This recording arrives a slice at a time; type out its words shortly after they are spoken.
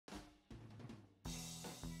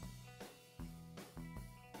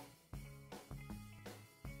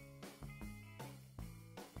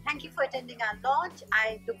Thank you for attending our launch.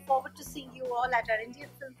 I look forward to seeing you all at our Indian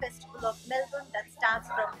Film Festival of Melbourne that starts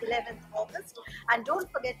from 11th August. And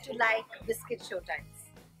don't forget to like Biscuit Showtimes.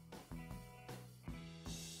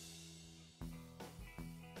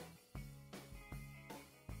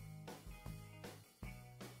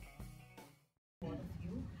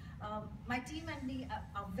 My team and me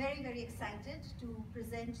are very, very excited to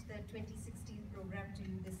present the 2016 program to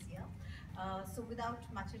you this year. So without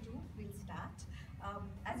much ado, we'll start.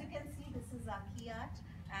 As you can see, this is our key art,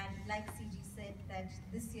 and like CG said, that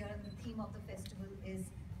this year the theme of the festival is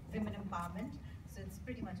women empowerment. So it's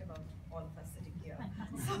pretty much about all of us sitting here.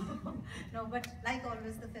 No, but like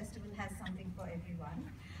always, the festival has something for everyone.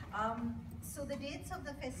 So the dates of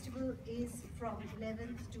the festival is from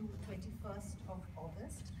 11th to 21st of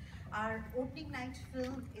August. Our opening night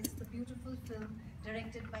film is the beautiful film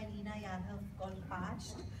directed by Leena Yadav called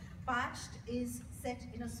Parched. Parched is set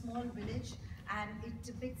in a small village, and it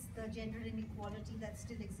depicts the gender inequality that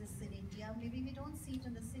still exists in India. Maybe we don't see it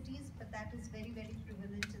in the cities, but that is very, very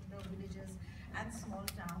prevalent in the villages and small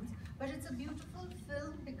towns. But it's a beautiful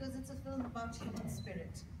film because it's a film about human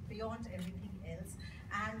spirit beyond everything else.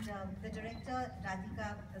 And the director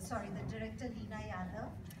Leena Yadav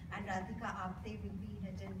and Radhika Apte will be in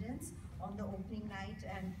attendance on the opening night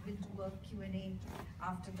and will do a Q&A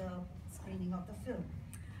after the screening of the film.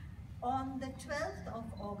 On the 12th of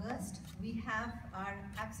August, we have our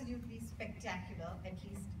absolutely spectacular, at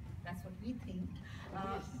least that's what we think,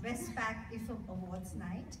 BYSQ IFM Awards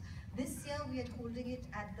Night. This year we are holding it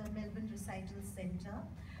at the Melbourne Recital Centre,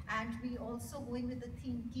 and we also going with the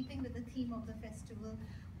theme, keeping with the theme of the festival,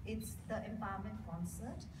 it's the Empowerment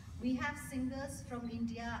Concert. We have singers from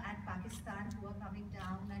India and Pakistan who are coming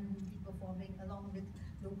down and will be performing along with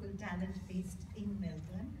local talent based in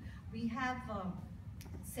Melbourne. We have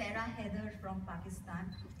Sarah Heather from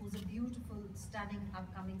Pakistan, who's a beautiful, stunning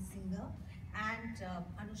upcoming singer, and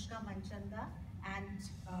Anushka Manchanda and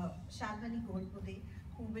Shalmani Golpode,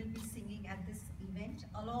 who will be singing at this event,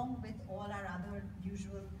 along with all our other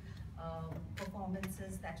usual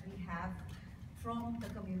performances that we have from the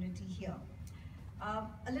community here.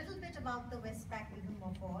 A little bit about the BYSQ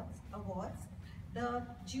IFM Awards. The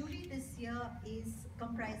jury this year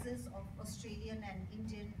comprises of Australian and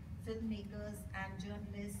Indian filmmakers and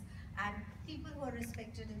journalists and people who are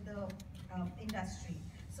respected in the industry.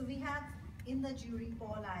 So we have in the jury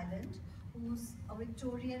Paul Ireland, who's a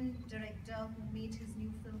Victorian director who made his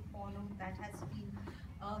new film Porno that has been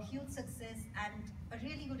a huge success and a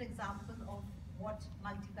really good example of what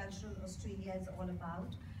multicultural Australia is all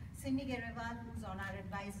about. Simi Gerewal, who's on our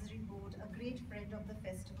advisory board, a great friend of the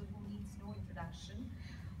festival who needs no introduction.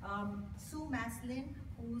 Sue Maslin,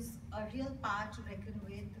 who's a real power to reckon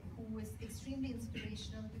with, who is extremely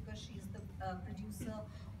inspirational because she's the producer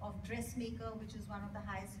of Dressmaker, which is one of the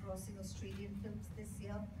highest grossing Australian films this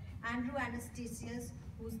year. Andrew Anastasius,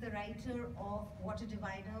 who's the writer of Water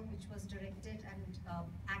Divider, which was directed and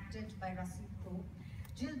acted by Russell Crowe.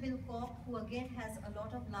 Jill Bilcock, who again has a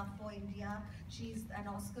lot of love for India. She's an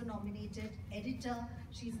Oscar-nominated editor.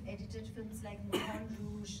 She's edited films like Moulin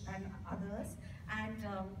Rouge and others. And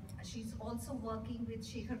she's also working with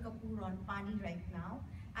Shekhar Kapoor on Pani right now.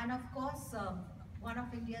 And of course, one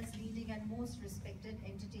of India's leading and most respected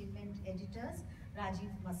entertainment editors,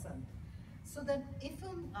 Rajiv Masand. So the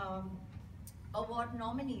IFM Award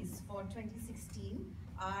nominees for 2016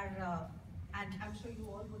 are, and I'm sure you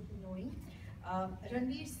all would be knowing,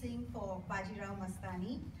 Ranveer Singh for Bajirao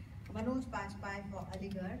Mastani, Manoj Bajpayee for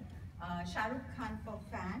Aligarh, Shah Rukh Khan for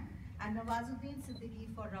Fan, and Nawazuddin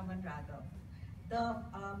Siddiqui for Raman Raghav. The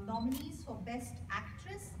nominees for Best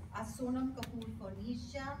Actress are Sonam Kapoor for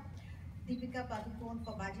Nisha, Deepika Padukone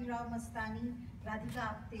for Bajirao Mastani,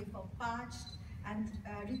 Radhika Apte for Parched, and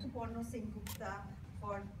Rituparna Singh Gupta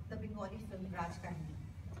for the Bengali film Rajkahani.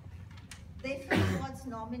 The IFM Awards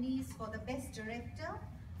nominees for the Best Director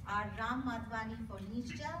are Ram Madhwani for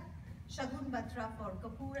Nisha, Shagun Batra for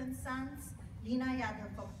Kapoor and Sons, Leena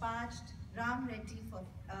Yadav for Parched, Ram Reddy for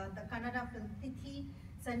the Kannada film Tithi,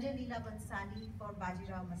 Sanjay Leela Bansali for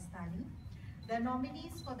Bajirao Mastani. The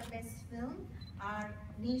nominees for the Best Film are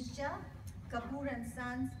Nisha, Kapoor and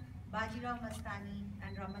Sons, Bajirao Mastani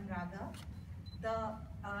and Raman Raghav. The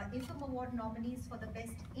IFM Award nominees for the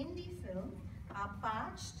Best Indie Film are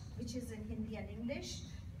Parched, which is in Hindi and English,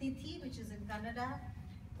 Tithi, which is in Kannada,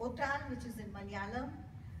 Otal, which is in Malayalam,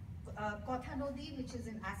 Kothanodi, which is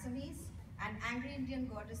in Assamese, and Angry Indian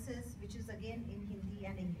Goddesses, which is again in Hindi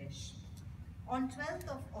and English. On 12th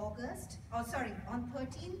of August, on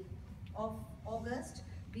 13th of August,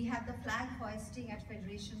 we have the flag hoisting at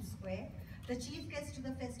Federation Square. The chief guest to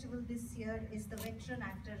the festival this year is the veteran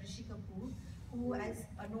actor Rishi Kapoor, who is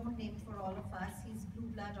a known name for all of us. He's blue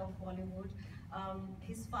blood of Bollywood.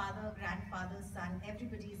 His father, grandfather, son,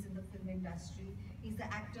 everybody is in the film industry. He's the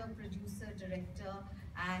actor, producer, director,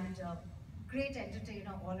 and great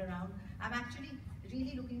entertainer all around. I'm actually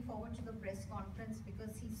really looking forward to the press conference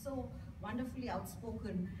because he's so wonderfully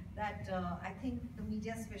outspoken that I think the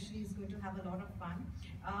media especially is going to have a lot of fun.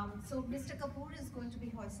 So Mr. Kapoor is going to be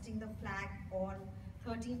hoisting the flag on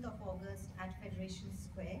 13th of August at Federation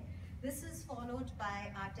Square. This is followed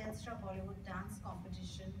by our Telstra Bollywood dance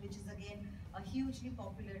competition, which is again a hugely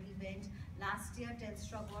popular event. Last year,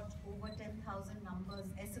 Telstra got over 10,000 numbers,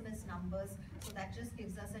 SMS numbers, so that just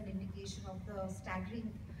gives us an indication of the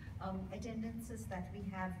staggering attendances that we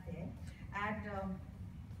have there. And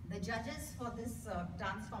the judges for this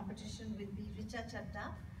dance competition will be Richa Chadda,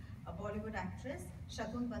 a Bollywood actress,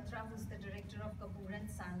 Shagun Batra, who's the director of Kapoor and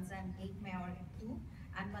Sons and Ek Main Aur Ek Tu,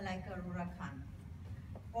 and Malaika Arora Khan.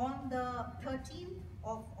 On the 13th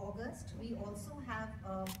of August, we also have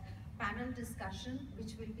a panel discussion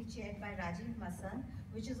which will be chaired by Rajiv Masan,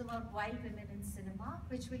 which is about wild women in cinema,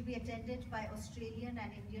 which will be attended by Australian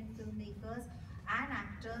and Indian filmmakers and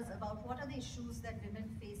actors about what are the issues that women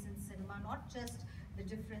face in cinema, not just the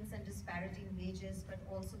difference and disparity in wages, but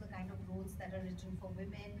also the kind of roles that are written for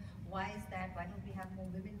women. Why is that? Why don't we have more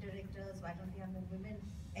women directors? Why don't we have more women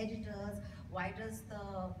editors? Why does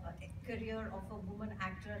the career of a woman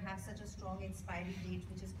actor have such a strong expiry date,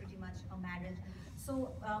 which is pretty much a marriage?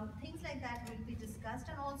 So things like that will be discussed,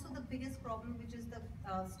 and also the biggest problem, which is the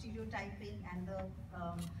stereotyping and the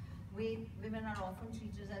way women are often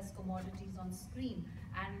treated as commodities on screen,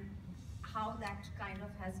 and how that kind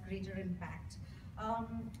of has greater impact.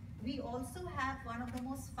 We also have one of the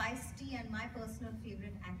most feisty and my personal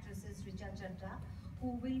favorite actresses, Richa Chadda,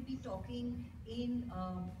 who will be talking in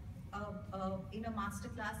a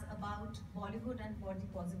masterclass about Bollywood and body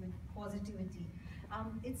positivity.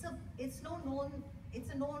 It's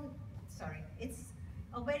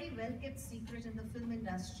a very well kept secret in the film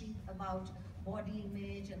industry about body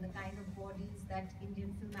image and the kind of bodies that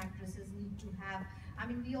Indian film actresses need to have. I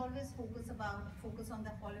mean, we always focus on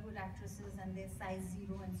the Hollywood actresses and their size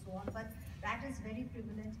 0 and so on, but that is very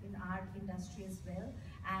prevalent in our industry as well,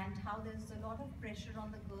 and how there's a lot of pressure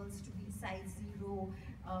on the girls to be size 0.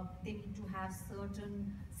 They need to have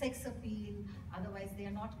certain sex appeal, otherwise they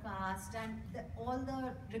are not cast, and all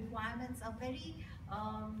the requirements are very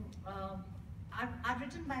are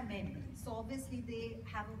written by men. So obviously they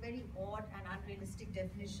have a very odd and unrealistic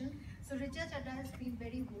definition. So Richa Chadda has been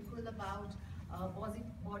very vocal about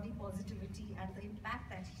body positivity and the impact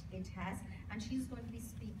that it has, and she's going to be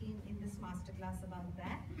speaking in this masterclass about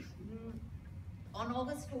that. On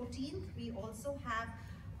August 14th, we also have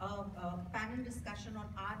a panel discussion on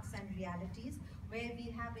arts and realities, where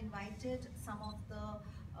we have invited some of the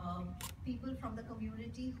people from the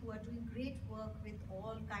community who are doing great work with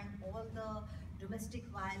all the domestic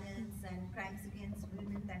violence and crimes against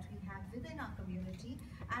women that we have within our community,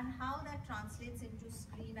 and how that translates into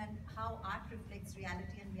screen, and how art reflects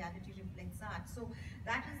reality and reality reflects art. So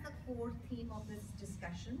that is the core theme of this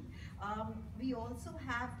discussion. We also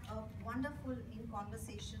have a wonderful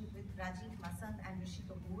in-conversation with Rajiv Masan and Rishi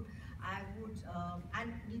Kapoor. And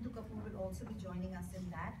Mitu Kapoor will also be joining us in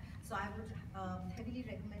that. So I would heavily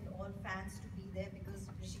recommend all fans to be there, because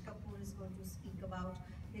Rishi Kapoor is going to speak about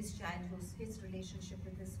his childhood, his relationship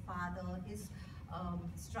with his father, his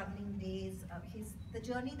struggling days, the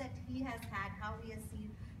journey that he has had, how he has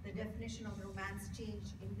seen the definition of romance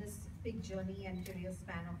change in this big journey and career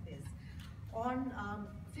span of his. On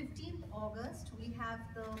 15th August, we have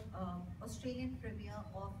the Australian premiere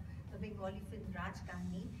of the Bengali film Raj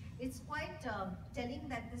Kahani. It's quite telling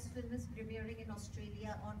that this film is premiering in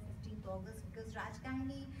Australia on 15th August, because Raj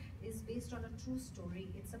Kahani is based on a true story.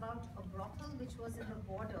 It's about a brothel which was in the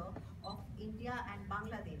border of India and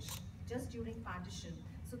Bangladesh just during partition.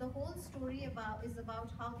 So the whole story is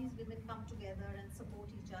about how these women come together and support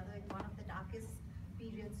each other in one of the darkest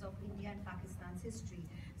periods of India and Pakistan's history.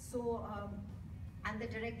 So and the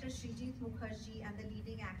director Srijit Mukherjee and the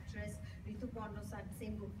leading actress Ritu Parno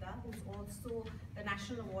Sengupta, who's also the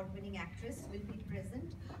National Award-winning actress, will be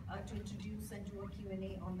present to introduce and do a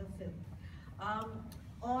Q&A on the film.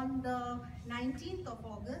 On the 19th of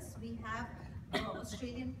August, we have the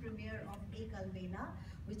Australian premiere of Ek Alvela,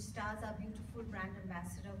 which stars our beautiful brand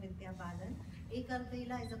ambassador Vidya Balan. Ek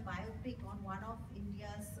Alvela is a biopic on one of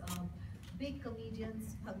India's big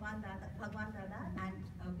comedians, Bhagwan Dada,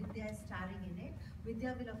 and Vidya is starring in it.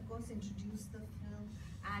 Vidya will of course introduce the film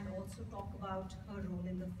and also talk about her role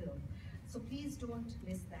in the film. So please don't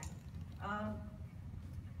miss that.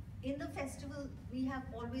 In the festival, we have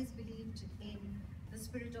always believed in the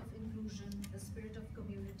spirit of inclusion, the spirit of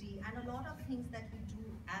community, and a lot of things that we do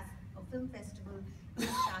as a film festival is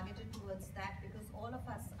targeted towards that, because all of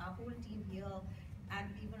us, our whole team here, and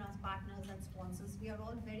even our partners and sponsors, we are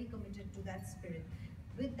all very committed to that spirit.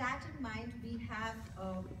 With that in mind, we have,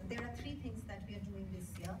 there are three things that we are doing this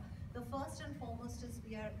year. The first and foremost is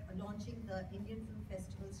we are launching the Indian Film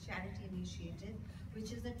Festival's charity initiative,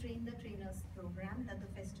 which is the Train the Trainers program that the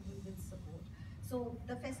festival will support. So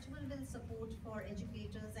the festival will support for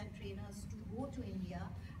educators and trainers to go to India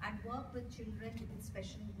and work with children with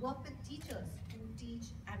work with teachers who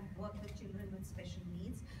teach and work with children with special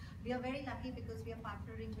needs. We are very lucky because we are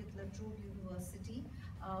partnering with La Trobe University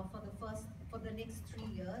for the next 3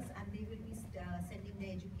 years, and they will be sending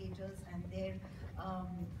their educators and their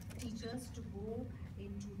teachers to go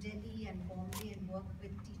into Delhi and Bombay and work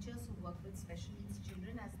with teachers who work with special needs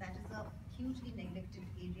children, as that is a hugely neglected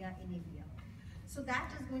area in India. So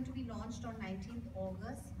that is going to be launched on 19th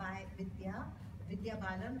August by Vidya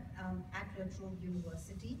Balan at La Trobe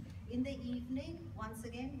University. In the evening, once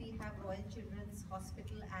again, we have Royal Children's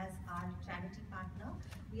Hospital as our charity partner.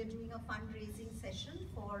 We are doing a fundraising session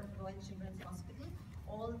for Royal Children's Hospital.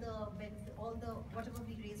 Whatever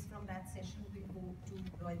we raise from that session will go to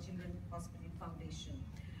Royal Children's Hospital Foundation.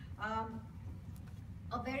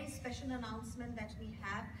 A very special announcement that we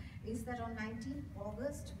have is that on 19th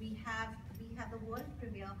August we have the world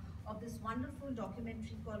premiere of this wonderful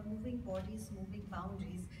documentary called Moving Bodies, Moving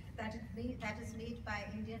Boundaries that is made by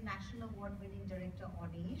Indian National Award-winning director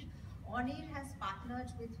Oneir. Oneir has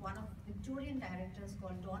partnered with one of Victorian directors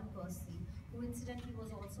called Don Percy, who incidentally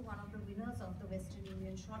was also one of the winners of the Western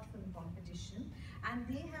Union Short Film Competition, and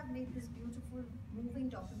they have made this beautiful moving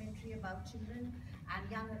documentary about children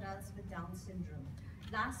and young adults with Down syndrome.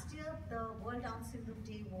 Last year, the World Down Syndrome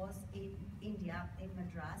Day was in India, in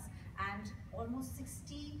Madras, and almost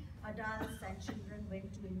 60 adults and children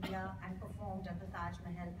went to India and performed at the Taj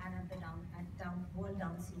Mahal and at the World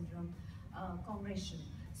Down Syndrome commemoration.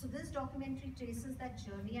 So this documentary traces that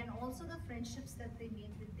journey and also the friendships that they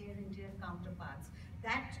made with their Indian counterparts.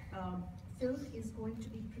 That film is going to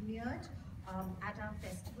be premiered at our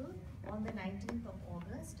festival on the 19th of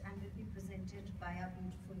August and will be presented by our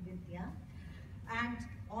beautiful Vidya. And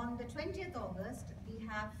on the 20th August, we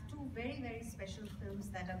have two very, very special films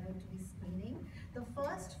that are going to be screening. The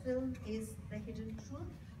first film is The Hidden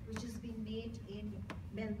Truth, which is being made in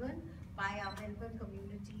Melbourne by our Melbourne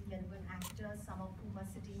community, Melbourne actors, some of whom are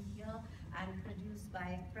sitting here, and produced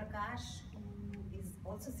by Prakash, who is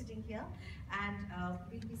also sitting here. And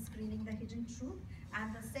we'll be screening The Hidden Truth.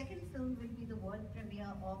 And the second film will be the world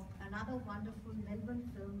premiere of another wonderful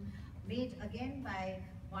Melbourne film made again by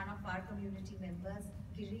one of our community members,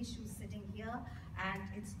 Girish, who's sitting here, and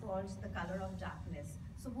it's called The Color of Darkness.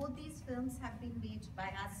 So both these films have been made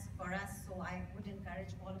by us, for us, so I would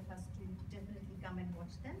encourage all of us to definitely come and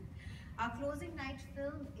watch them. Our closing night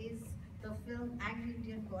film is the film Angry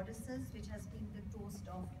Indian Goddesses, which has been the toast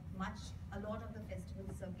of a lot of the festival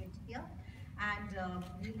circuit here. And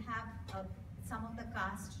we'll have some of the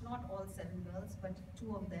cast, not all 7 girls, but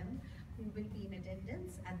 2 of them, who will be in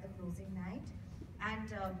attendance at the closing night.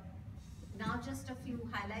 And now just a few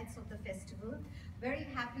highlights of the festival. Very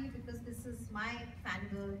happy because this is my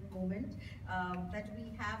fangirl moment that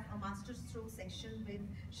we have a masterstroke section with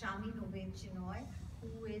Shami Novaid Chinoy,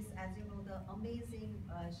 who is, as you know, the amazing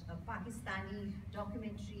Pakistani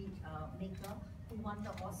documentary maker who won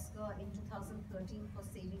the Oscar in 2013 for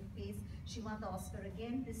Saving Face. She won the Oscar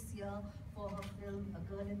again this year for her film A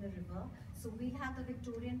Girl in the River. So we have the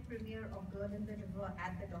Victorian premiere of Girl in the River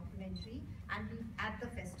at the documentary and at the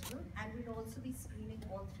festival, and we'll also be screening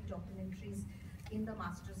all 3 documentaries in the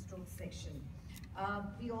masterstroke section.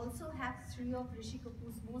 We also have 3 of Rishi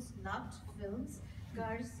Kapoor's most loved films,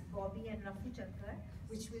 Gars, Bobby and Rafi Chakkar,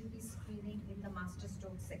 which will be screening in the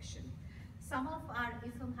masterstroke section. Some of our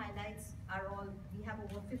IFM highlights are we have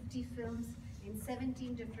over 50 films in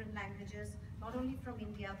 17 different languages, not only from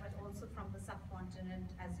India, but also from the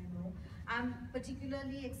subcontinent, as you know. I'm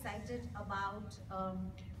particularly excited about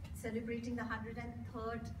celebrating the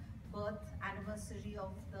 103rd birth anniversary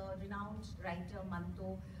of the renowned writer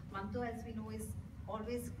Manto. Manto, as we know, is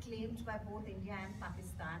always claimed by both India and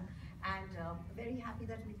Pakistan, and very happy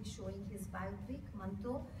that we'll be showing his biopic,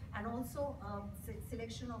 Manto, and also a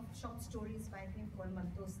selection of short stories by him called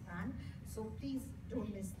Manto's Stan. So please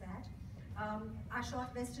don't miss that. Our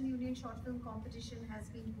Western Union short film competition has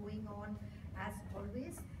been going on as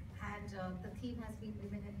always, and the theme has been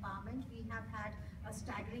women empowerment. We have had a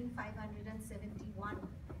staggering 571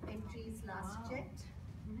 entries last checked.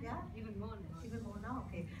 Yeah? Even more now. Even more now,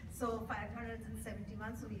 okay. So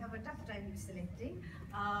 571, so we have a tough time selecting.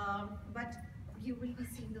 But You will be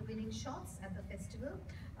seeing the winning shots at the festival.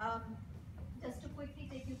 Just to quickly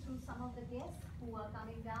take you through some of the guests who are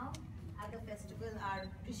coming down at the festival are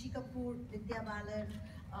Rishi Kapoor, Vidya Balan,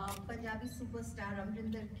 Punjabi superstar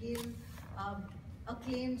Amrinder Gill,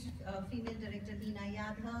 acclaimed female director Leena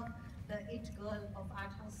Yadhav, the it girl of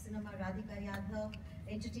art house cinema Radhika Yadhav,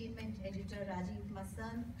 entertainment editor Rajiv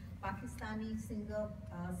Masan, Pakistani singer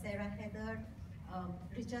Sarah Heather,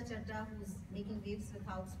 Richa Chadda, who's making waves with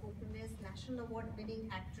outspokenness, National Award winning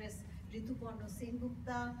actress Ritu Porno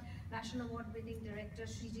Sengupta, National Award winning director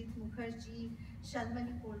Srijit Mukherjee,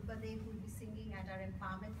 Shalmani Kolpade, who will be singing at our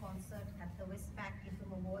empowerment concert at the Westpac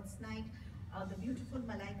IFM Awards night, the beautiful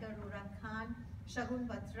Malaika Arora Khan, Shagun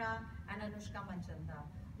Batra, and Anushka Manchanda.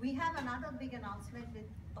 We have another big announcement with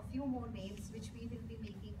a few more names which we will be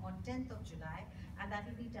making on 10th of July, and that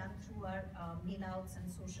will be done through our mail outs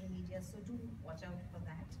and social media, so do watch out for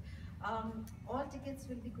that. All tickets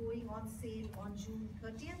will be going on sale on June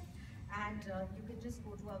 30th, and you can just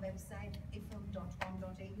go to our website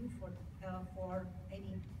ifm.com.au for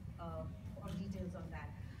any more details on that.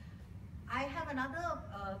 I have another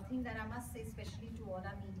thing that I must say, especially to all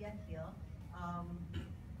our media here,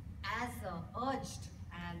 as urged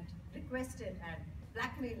and requested and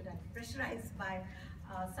blackmailed and pressurized by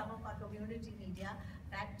some of our community media,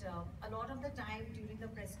 that a lot of the time during the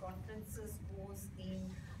press conferences goes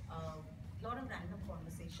in a lot of random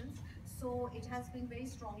conversations. So it has been very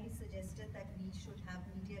strongly suggested that we should have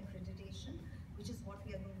media accreditation, which is what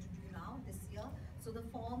we are going to do now this year. So the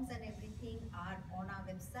forms and everything are on our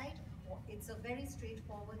website. It's a very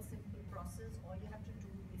straightforward, simple process. All you have to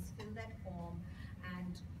do is fill that form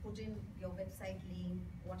and put in your website link,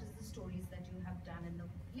 what is the stories that you have done in the,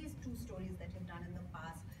 at least 2 stories that you've done in the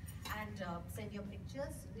past, and send your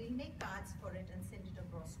pictures. We'll make cards for it and send it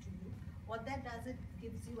across to you. What that does, it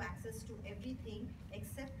gives you access to everything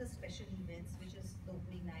except the special events, which is the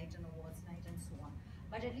opening night and awards night and so on.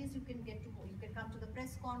 But at least you can come to the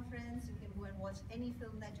press conference, you can go and watch any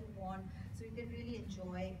film that you want, so you can really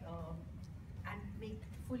enjoy and make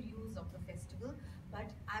full use of the festival. But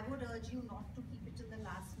I would urge you not to keep it till the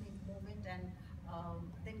last moment and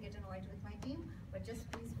then get annoyed with my team, but just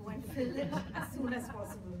please go and fill it as soon as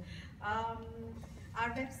possible.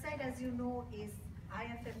 Our website, as you know, is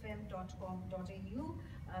iffm.com.au,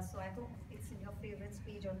 so I hope it's in your favorites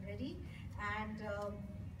page already, and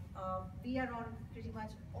we are on pretty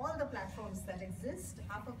much all the platforms that exist.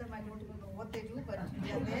 Half of them I don't even know what they do, but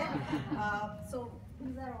we are there. So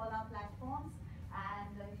these are all our platforms,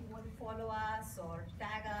 and if you want to follow us or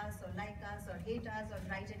tag us or like us or hate us or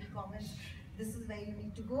write any comments, this is where you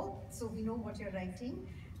need to go, so we know what you're writing.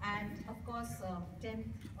 And of course, on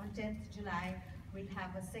 10th July, we'll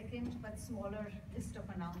have a second but smaller list of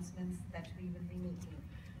announcements that we will be making.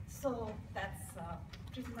 So that's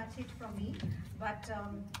pretty much it from me. But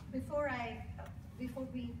before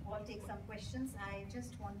we all take some questions, I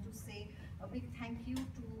just want to say a big thank you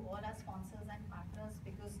to all our sponsors and partners,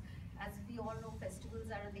 because as we all know, festivals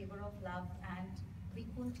are a labor of love, and we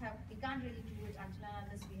can't really do it until and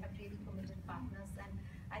unless we have really committed partners. And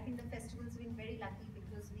I think the festival's been very lucky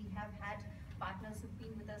because we have had partners who've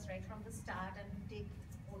been with us right from the start and who take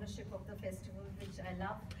ownership of the festival, which I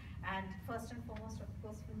love. And first and foremost, of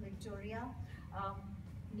course, from Victoria.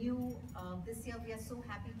 This year we are so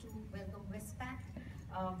happy to welcome Westpac,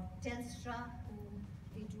 Telstra, who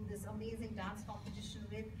we do this amazing dance competition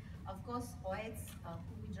with. Of course, OITS,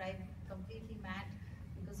 who we drive completely mad,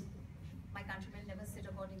 because my countrymen never sit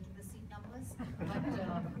according to the seat numbers, but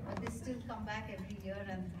they still come back every year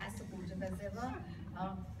and as supportive as ever.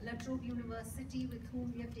 La Trobe University, with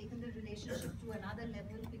whom we have taken the relationship to another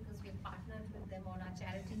level because we have partnered with them on our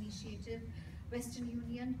charity initiative. Western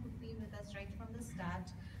Union, who've been with us right from the start.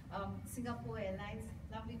 Singapore Airlines,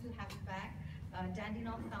 lovely to have you back.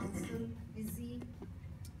 Dandenong Council, Desi,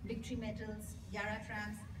 Victory Metals, Yara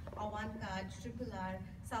Trams, Awan Card, Triple R,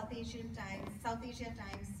 South Asia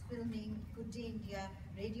Times, Filming, Good Day India,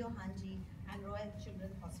 Radio Hanji, and Royal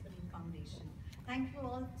Children's Hospital Foundation. Thank you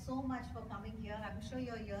all so much for coming here. I'm sure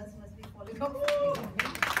your ears must be falling off.